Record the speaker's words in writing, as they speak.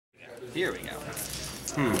Here we go.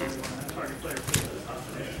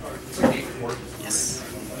 Yes.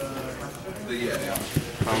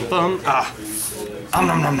 Bum bum. Ah.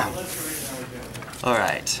 Nom nom nom.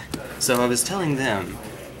 Alright. So I was telling them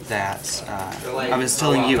that, I was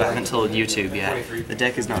telling you, I haven't told YouTube yet, the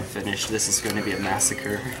deck is not finished. This is going to be a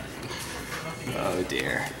massacre. Oh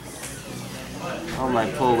dear. All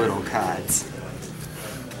my poor little cards.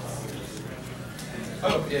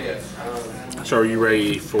 Oh, yeah. So are you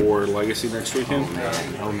ready for Legacy next weekend?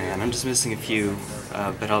 Oh man, I'm just missing a few,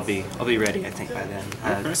 but I'll be ready I think by then.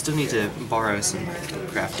 I still need to borrow some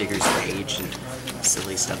Craft Digger's Page and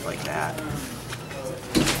silly stuff like that.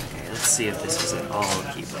 Okay, let's see if this is at all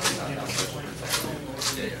keepable.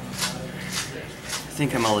 I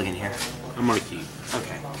think I'm mulligan here. I'm gonna keep.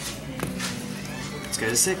 Okay. Let's go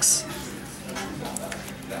to 6.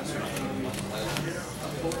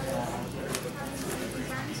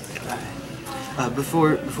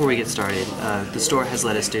 Before we get started, the store has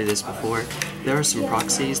let us do this before. There are some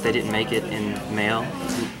proxies. They didn't make it in mail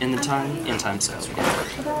in time sales.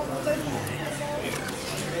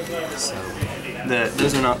 So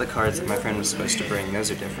those are not the cards that my friend was supposed to bring. Those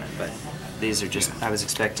are different, but these are just, I was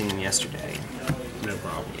expecting them yesterday. No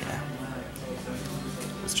problem. Yeah.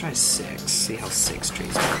 Let's try 6. See how 6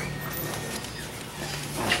 trees are.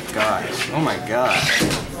 Oh my god. Oh my god.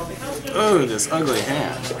 Oh, this ugly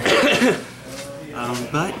hand.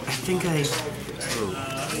 But I think I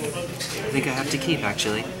have to keep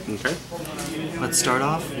actually. Okay. Let's start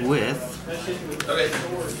off with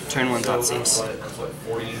turn 1 Thoughtseize.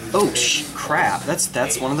 Oh crap!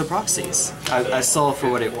 That's one of the proxies. I saw for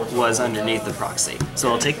what it was underneath the proxy.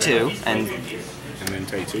 So I'll take 2 and then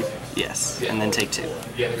take 2. Yes, and then take 2.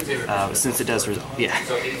 Since it does resolve. Yeah.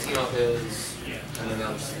 So 18 off his, and then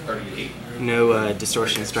that was 38. No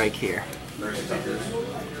distortion strike here.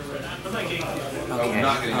 Okay.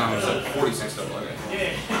 So 46 double.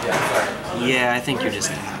 Okay. Yeah, I think you're just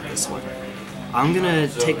gonna have this one. I'm gonna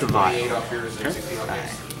take the vial. Okay.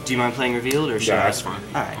 Alright. Do you mind playing revealed or should Yeah, I? that's fine.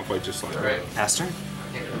 Alright. I'll play just like that. Pass turn. I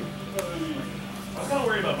was kind of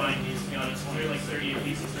worried about buying these, to be honest. When they're like 38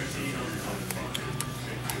 pieces, 13.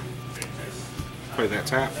 Play that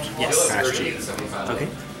tapped. Yes. Pass G. Okay.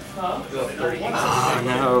 Oh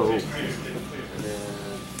no.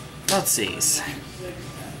 Thoughtseize.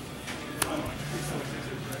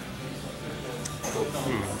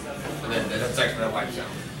 And then that's actually that wipes out.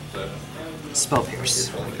 Spell Pierce.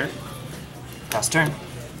 Okay. Pass turn.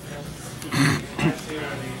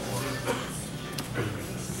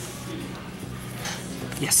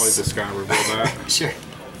 Yes. Play this guy, reveal that. Sure.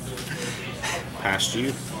 Past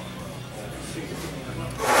you.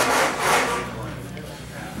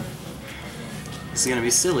 This is gonna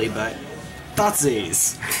be silly, but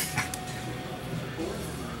Thoughtseize.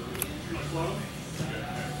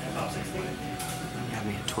 Got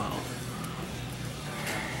me at 12.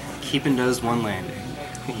 Keeping those one landing.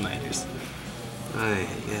 One-landers.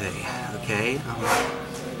 Okay.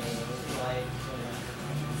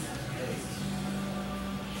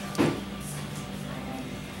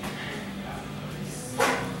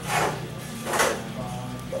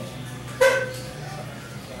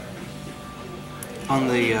 On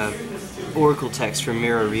the Oracle text from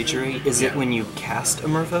Mirror Reachery, is it when you cast a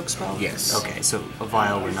Merfolk spell? Yes. Okay, so a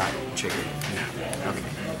vial would not trigger it. Okay.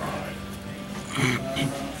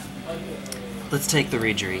 Let's take the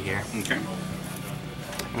Reachery here. Okay.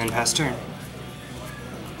 And then pass turn.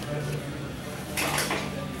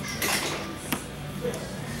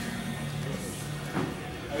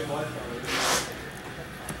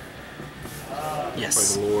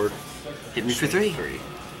 Yes. Play the Lord. Hit me for 3.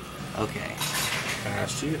 Okay.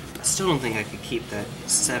 Past you. I still don't think I could keep that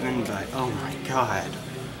 7, but oh my god.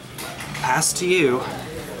 Pass to you.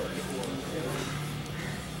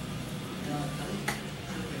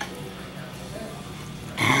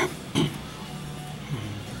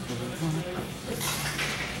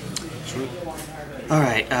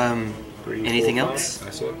 Alright, anything else?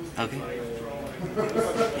 That's it. Okay.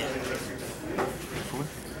 Yeah. 4?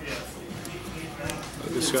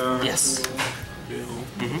 This guy. Yes.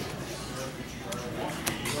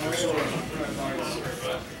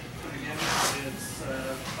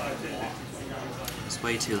 It's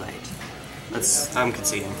way too late. I'm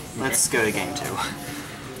conceding. Let's go to game 2.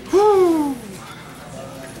 Woo!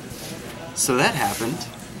 So that happened.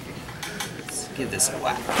 Let's give this a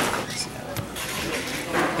whack.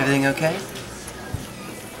 Everything okay?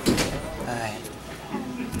 Alright.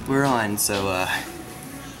 We're on, so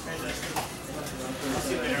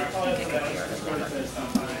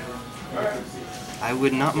I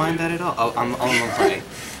would not mind that at all. Oh, I'm on play.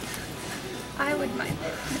 I would mind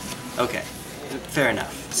it. Okay. Fair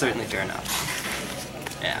enough. Certainly fair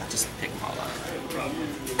enough. Yeah, just pick them all up.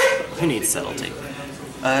 Who needs subtlety?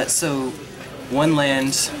 So, one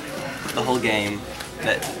land, the whole game.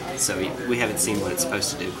 So we haven't seen what it's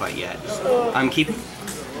supposed to do quite yet. I'm keeping.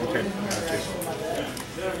 Okay.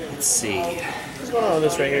 Let's see. What's going on with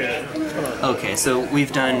this right here? What's going on? Okay, so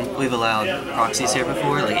we've allowed proxies here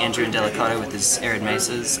before, like Andrew and Delicato with his Arid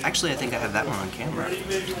Mesas. Actually, I think I have that one on camera.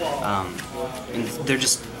 And they're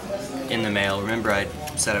just in the mail. Remember I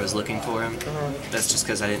said I was looking for them? That's just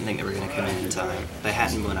because I didn't think they were going to come in time. They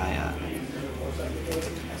hadn't when I...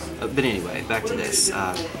 But anyway, back to this.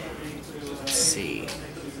 Let's see.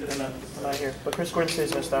 I'm not here. But Chris Gordon says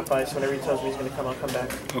he's going to stop by, so whenever he tells me he's going to come, I'll come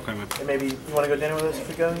back. Okay, man. And maybe you want to go dinner with us if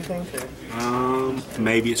we go, you think? Or?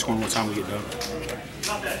 Maybe it's one more time we get done.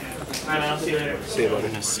 Alright, I'll see you later. See you, I'm buddy.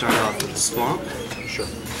 going to start off with the Swamp, Sure.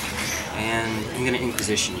 and I'm going to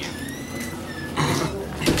Inquisition you.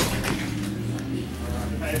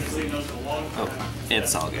 Oh,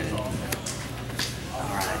 it's all good.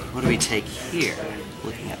 Alright, what do we take here?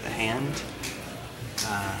 Looking at the hand.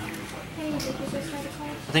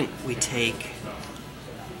 I think we take...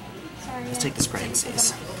 Let's take the Spreading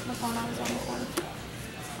Seas.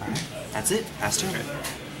 Alright, that's it. Pass turn.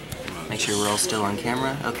 Make sure we're all still on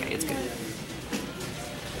camera. Okay, it's good.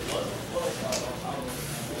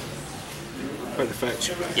 Play the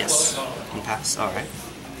fetch. Yes. And pass. Alright.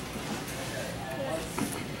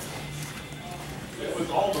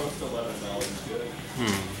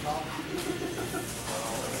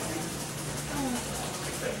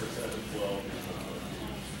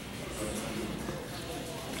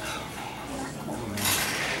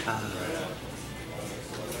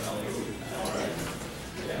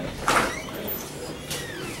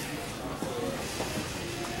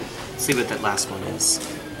 See what that last one is.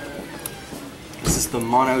 This is the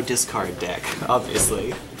mono discard deck,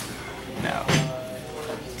 obviously. No.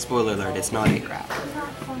 Spoiler alert, it's not 8-crap.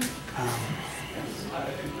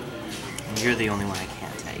 You're the only one I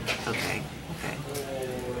can't take. Okay, okay.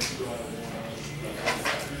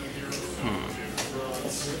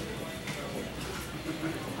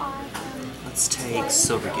 Let's take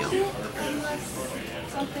Silvergill.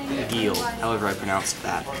 Gil, however I pronounced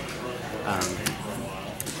that.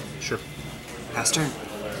 Sure. Pass turn.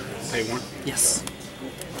 Pay one. Yes.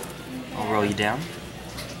 I'll roll you down.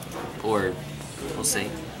 Or, we'll see.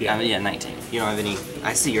 Yeah. Yeah, 19. You don't have any...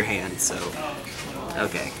 I see your hand, so...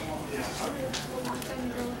 Okay.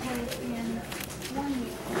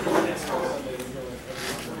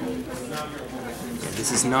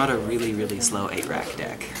 This is not a really, really slow 8-rack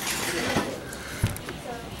deck.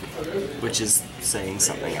 Which is saying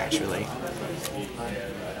something, actually.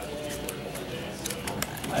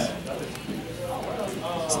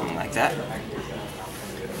 Something like that.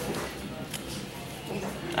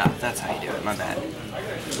 Ah, that's how you do it, my bad.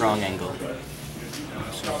 Wrong angle.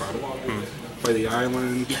 That's no problem. Play the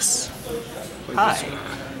island. Yes. Play Hi. this guy.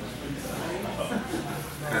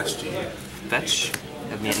 Past you. Fetch.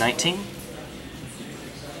 Have me at 19.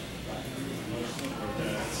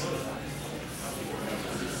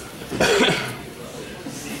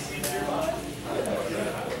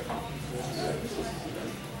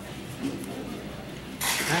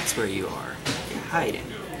 That's where you are. You're hiding.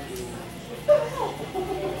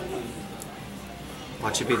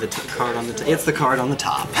 Watch it be the card on the top. It's the card on the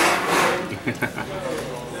top. Alright,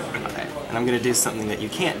 and I'm going to do something that you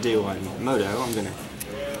can't do on Moto. I'm going to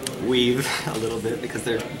weave a little bit because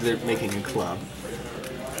they're making a club.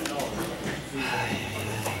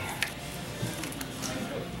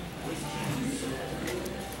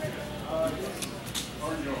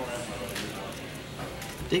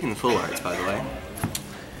 Digging the full arts, by the way.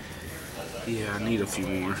 Yeah, I need a few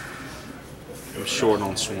more. I'm short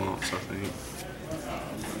on swamps, I think.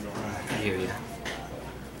 I hear you.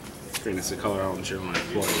 Green is the color I don't generally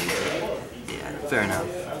play. Yeah, fair enough.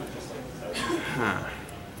 Huh.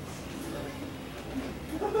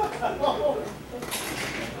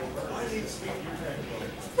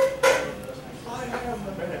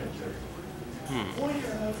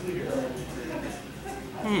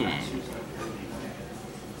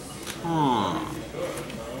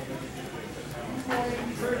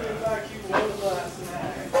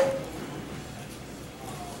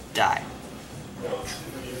 Die.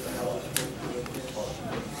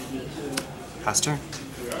 Pass turn.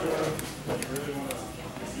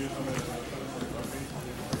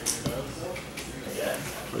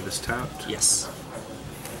 Play this tapped. Yes.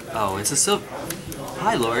 Oh, it's a silver.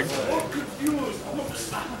 Hi, Lord.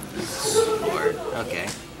 Lord. Okay.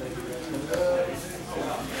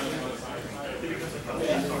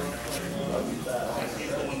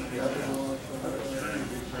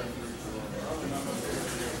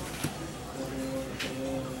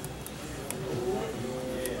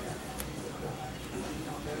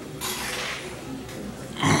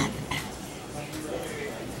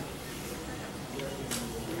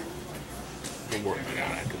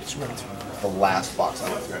 The last box I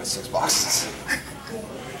went through had 6 boxes.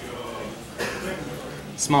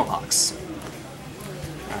 Smallpox.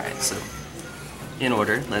 Alright, so in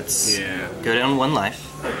order, let's Yeah. go down 1 life.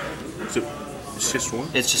 So, it's just one?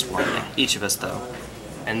 It's just 1, yeah. Each of us though.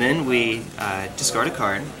 And then we discard a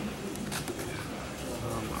card.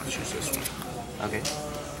 I'll choose this one. Okay.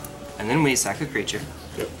 And then we sack a creature.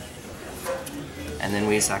 Yep. And then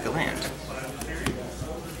we sack a land.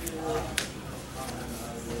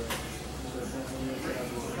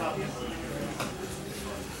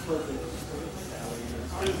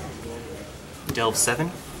 Delve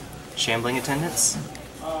 7. Shambling Attendants.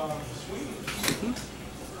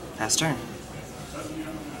 Pass turn.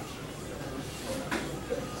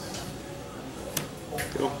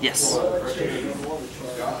 Cool. Yes.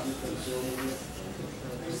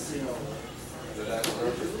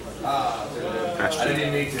 Pasture.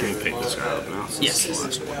 Can you pick this guy up now? Yes. This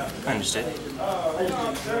is the last one. Understood.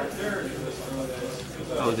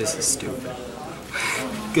 Oh, this is stupid.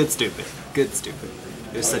 Good stupid. Good stupid.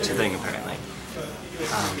 There's such a thing apparently.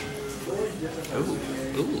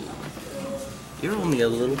 Ooh. You're only a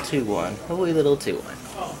little 2-1. A wee little 2-1.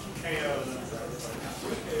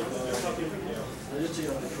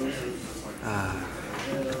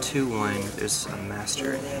 A 2-1. There's a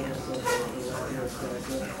master in hand.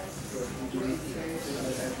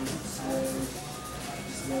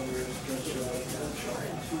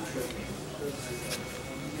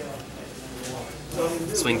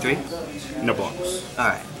 Swing 3? No blocks.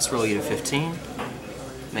 Alright, let's roll you to 15.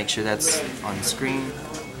 Make sure that's on screen.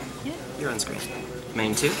 Yeah, you're on screen.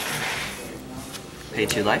 Main 2. Pay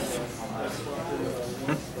 2 life.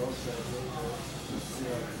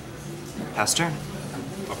 Pass turn.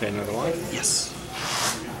 I'll pay another life. Yes.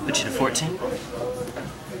 Put you to 14.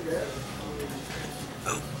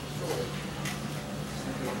 Oh.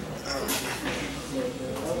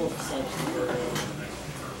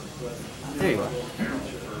 There you are.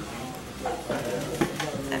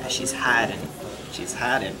 Ah, she's hiding. She's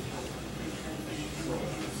hiding.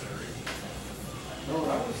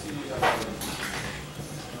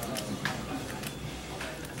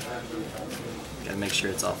 Gotta make sure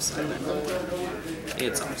it's off silent.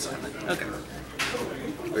 It's off silent. Okay.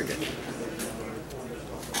 We're good.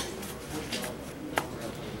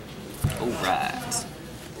 Alright.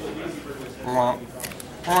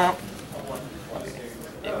 Okay.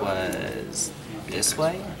 It was this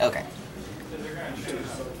way? Okay.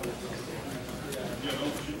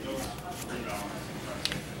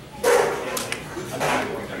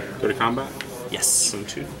 Go to combat. Yes. Swing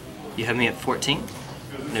 2. You have me at 14.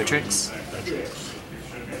 No tricks?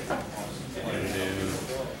 And then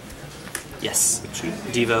Yes.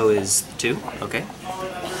 Devo is 2. Okay.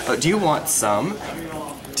 Oh, do you want some?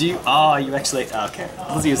 Do you? Oh, you actually. Okay.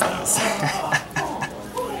 Let's use those.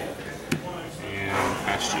 and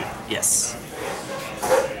past you. Yes.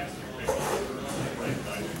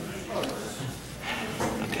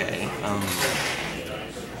 Okay.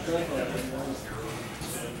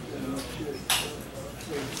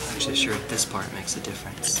 Actually, sure. This part makes a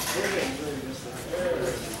difference.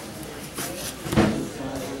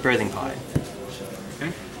 Birthing pod.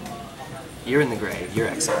 Okay. You're in the grave. You're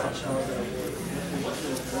exiled.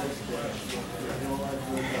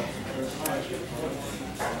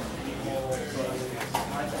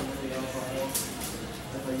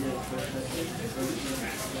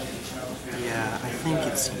 Yeah, I think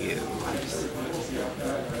it's you.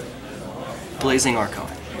 Blazing Archon.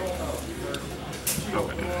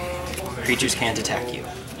 Okay. Creatures can't attack you.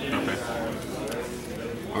 Okay.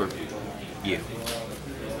 Or you.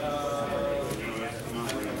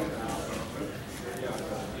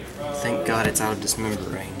 Thank God it's out of dismember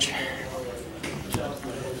range.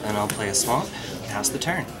 Then I'll play a swamp, pass the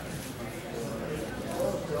turn.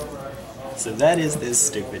 So that is this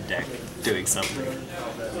stupid deck doing something.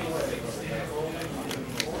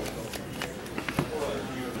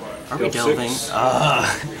 Are we Delve delving? 6.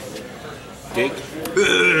 Dig?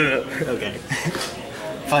 Okay.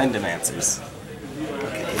 Find them answers.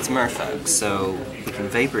 Okay, it's Merfolk, so we can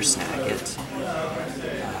Vapor Snag it.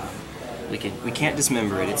 We can't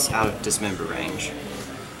dismember it, it's out of dismember range.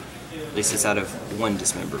 At least it's out of 1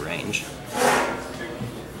 dismember range.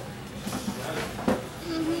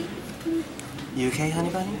 You okay, honey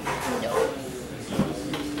bunny? No.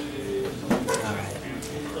 Alright.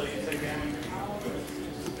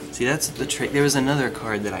 See, that's the trick. There was another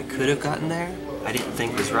card that I could have gotten there, I didn't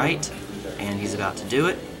think was right, and he's about to do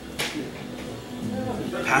it.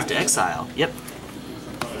 Path to Exile, yep.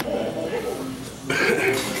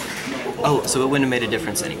 Oh, so it wouldn't have made a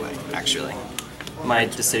difference anyway, actually. My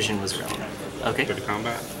decision was wrong. Okay. Go to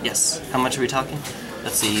combat. Yes. How much are we talking?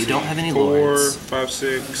 Let's see, you don't have any 4, lords. 5,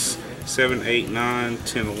 6, 7, 8, 9,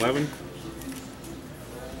 10, 11.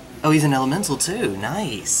 Oh, he's an elemental too.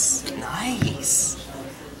 Nice. Nice.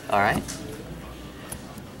 Alright.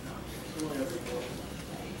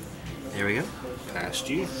 There we go. Past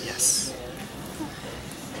you. Yes.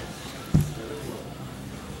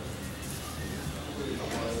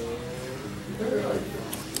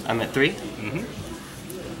 I'm at 3? Mm-hmm.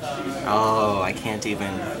 Oh, I can't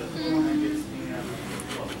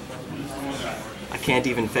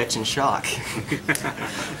even fetch and shock.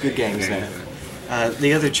 Good games, man.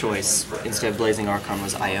 The other choice, instead of Blazing Archon,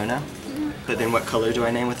 was Iona. But then what color do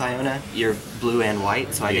I name with Iona? You're blue and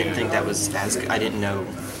white, so I didn't think that was as good. I didn't know,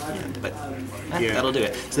 but that'll do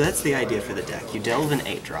it. So that's the idea for the deck. You delve an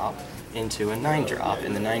 8-drop into a 9-drop,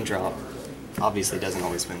 and the 9-drop obviously doesn't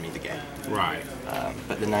always win me the game. Right.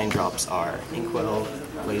 But the 9-drops are Inkwell,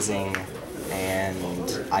 Blazing, and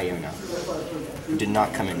Iona. Did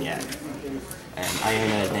not come in yet. And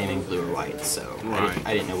Iona is naming blue or white, so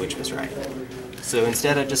I didn't know which was right. So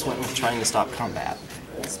instead I just went with trying to stop combat.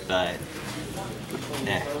 But,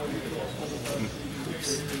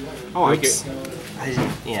 Oops. Oh, I get.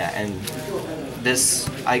 And this,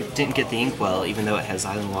 I didn't get the Inkwell, even though it has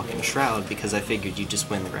Island Walk and Shroud, because I figured you'd just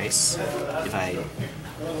win the race if I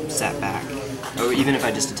sat back. Or even if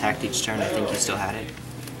I just attacked each turn, I think you still had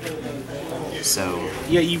it. So...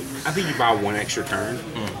 Yeah, I think you buy 1 extra turn.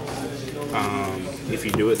 If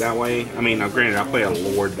you do it that way. I mean, now granted, I play a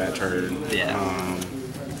Lord that turn. Yeah.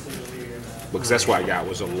 Because that's what I got,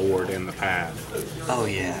 was a Lord in the path. Oh,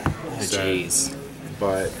 yeah. Oh, jeez.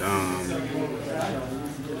 But,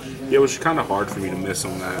 it was kind of hard for me to miss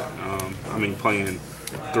on that. I mean, playing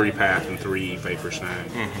 3 path and 3 Vapor Snag.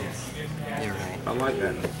 Mm-hmm. You're right. I like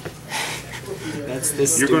that. That's the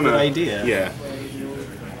stupid idea. Yeah.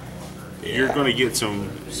 You're gonna get some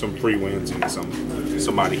free wins and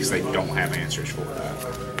somebody because they don't have answers for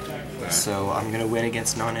that. So I'm gonna win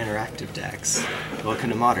against non-interactive decks. Welcome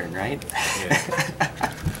to Modern, right?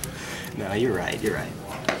 Yeah. No, you're right. You're right.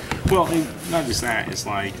 Well, not just that. It's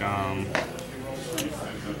like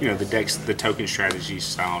the decks, the token strategy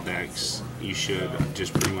style decks, you should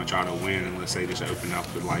just pretty much auto win unless they just open up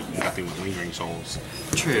with like nothing with Lingering Souls.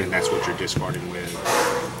 True. And that's what you're discarding with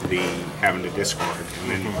the having to discard,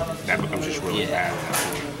 and then that becomes just really bad.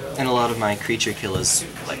 And a lot of my creature kill is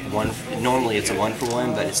like normally it's a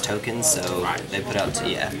 1-for-1, but it's tokens, so they put out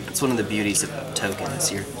it's one of the beauties of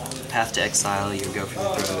tokens. Your Path to Exile, your Go for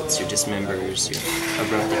the Throats, your Dismembers, your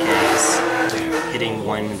Abrupt Decays, hitting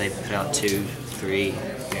 1, they put out 2, 3.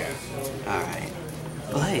 Yeah. Alright.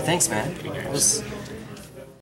 Well, hey, thanks, man. That was